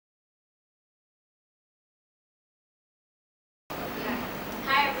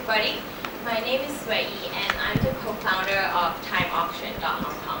everybody. My name is Suetyi and I'm the co-founder of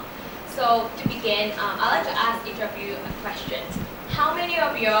timeauction.hk. So to begin, I'd like to ask each of you a question. How many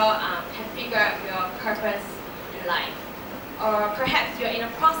of you have figured out your purpose in life? Or perhaps you're in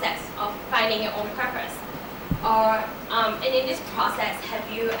a process of finding your own purpose. Or and in this process,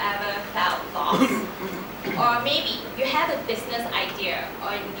 have you ever felt lost? Or maybe you have a business idea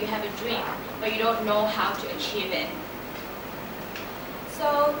or you have a dream, but you don't know how to achieve it.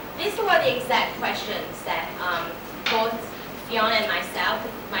 So these were the exact questions that both Fiona and myself,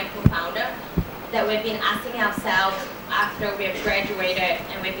 my co-founder, that we've been asking ourselves after we have graduated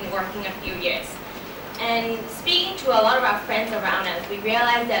and we've been working a few years. And speaking to a lot of our friends around us, we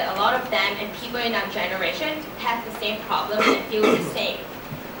realized that a lot of them and people in our generation have the same problem and feel the same.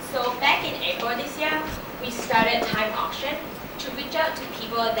 So back in April this year, we started Time Auction to reach out to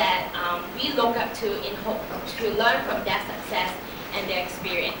people that we look up to in hope to learn from their success and their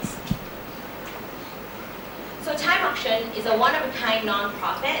experience. So Time Auction is a one-of-a-kind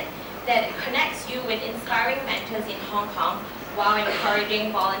non-profit that connects you with inspiring mentors in Hong Kong while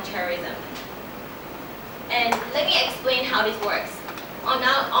encouraging volunteerism. And let me explain how this works. On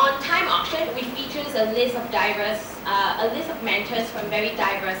Time Auction, we feature a list of mentors from very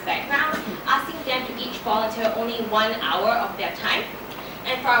diverse backgrounds, asking them to each volunteer only 1 hour of their time.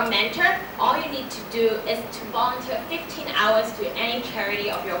 And for our mentor, all you need to do is to volunteer 15 hours to any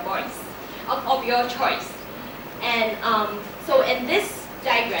charity of your choice. And so in this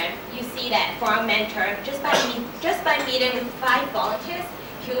diagram, you see that for our mentor, just by meeting with 5 volunteers,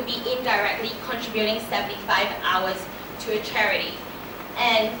 he will be indirectly contributing 75 hours to a charity.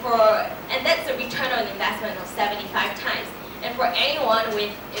 And that's a return on investment of 75 times. And for anyone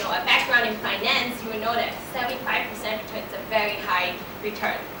with a background in finance, you will know that 75% return is a very high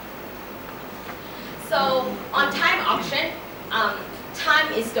return. So on Time Auction,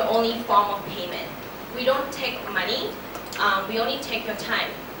 time is the only form of payment. We don't take money, we only take your time.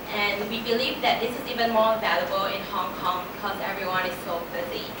 And we believe that this is even more valuable in Hong Kong because everyone is so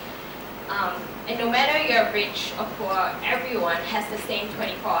busy. And no matter you're rich or poor, everyone has the same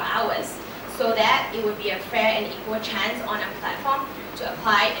 24 hours, so that it would be a fair and equal chance on our platform to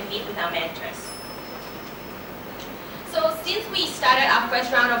apply and meet with our mentors. So since we started our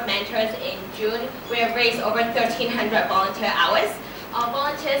first round of mentors in June, we have raised over 1,300 volunteer hours. Our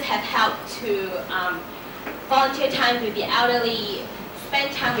volunteers have helped to volunteer time with the elderly,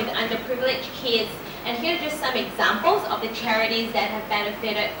 spend time with underprivileged kids, and here are just some examples of the charities that have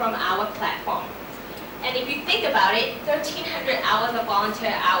benefited from our platform. And if you think about it, 1,300 hours of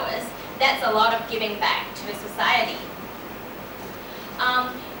volunteer hours, that's a lot of giving back to the society.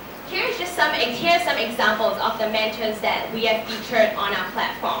 Here's some examples of the mentors that we have featured on our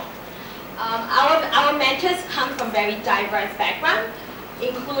platform. Our mentors come from very diverse backgrounds,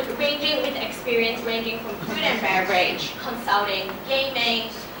 ranging with experience ranging from food and beverage, consulting, gaming,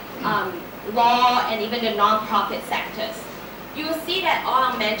 law, and even the non-profit sectors. You will see that all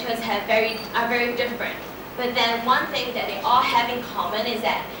our mentors are very different. But then one thing that they all have in common is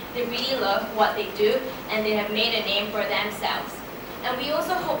that they really love what they do and they have made a name for themselves. And we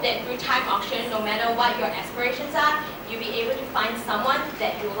also hope that through Time Auction, no matter what your aspirations are, you'll be able to find someone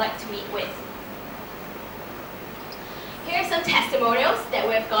that you would like to meet with. Here are some testimonials that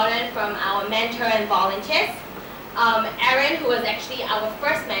we've gotten from our mentor and volunteers. Aaron, who was actually our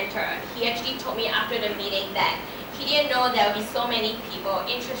first mentor, he actually told me after the meeting that he didn't know there would be so many people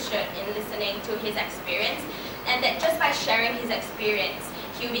interested in listening to his experience, and that just by sharing his experience,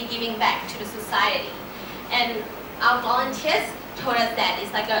 he will be giving back to the society. And our volunteers told us that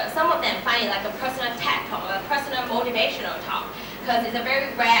it's like some of them find it like a personal TED talk or a personal motivational talk, because it's a very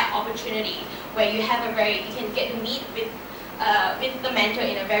rare opportunity where you can get to meet with the mentor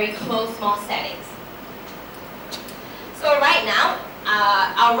in a very close, small settings. So right now,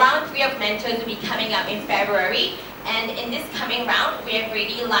 our round 3 of mentors will be coming up in February, and in this coming round, we have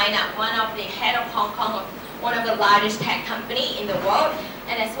already lined up one of the head of Hong Kong of one of the largest tech company in the world,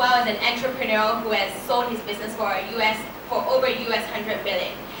 and as well as an entrepreneur who has sold his business for over $100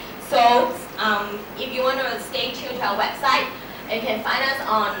 billion. So if you want to stay tuned to our website, you can find us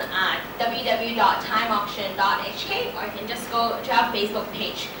on www.timeauction.hk, or you can just go to our Facebook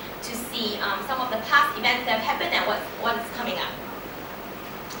page to see some of the past events that have happened and what is coming up.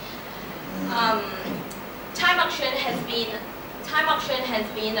 Time Auction has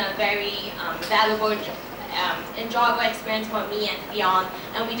been a very valuable, enjoyable experience for me and Fiona,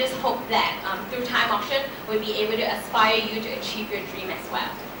 and we just hope that through Time Auction we'll be able to inspire you to achieve your dream as well.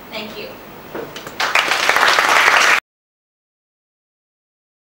 Thank you.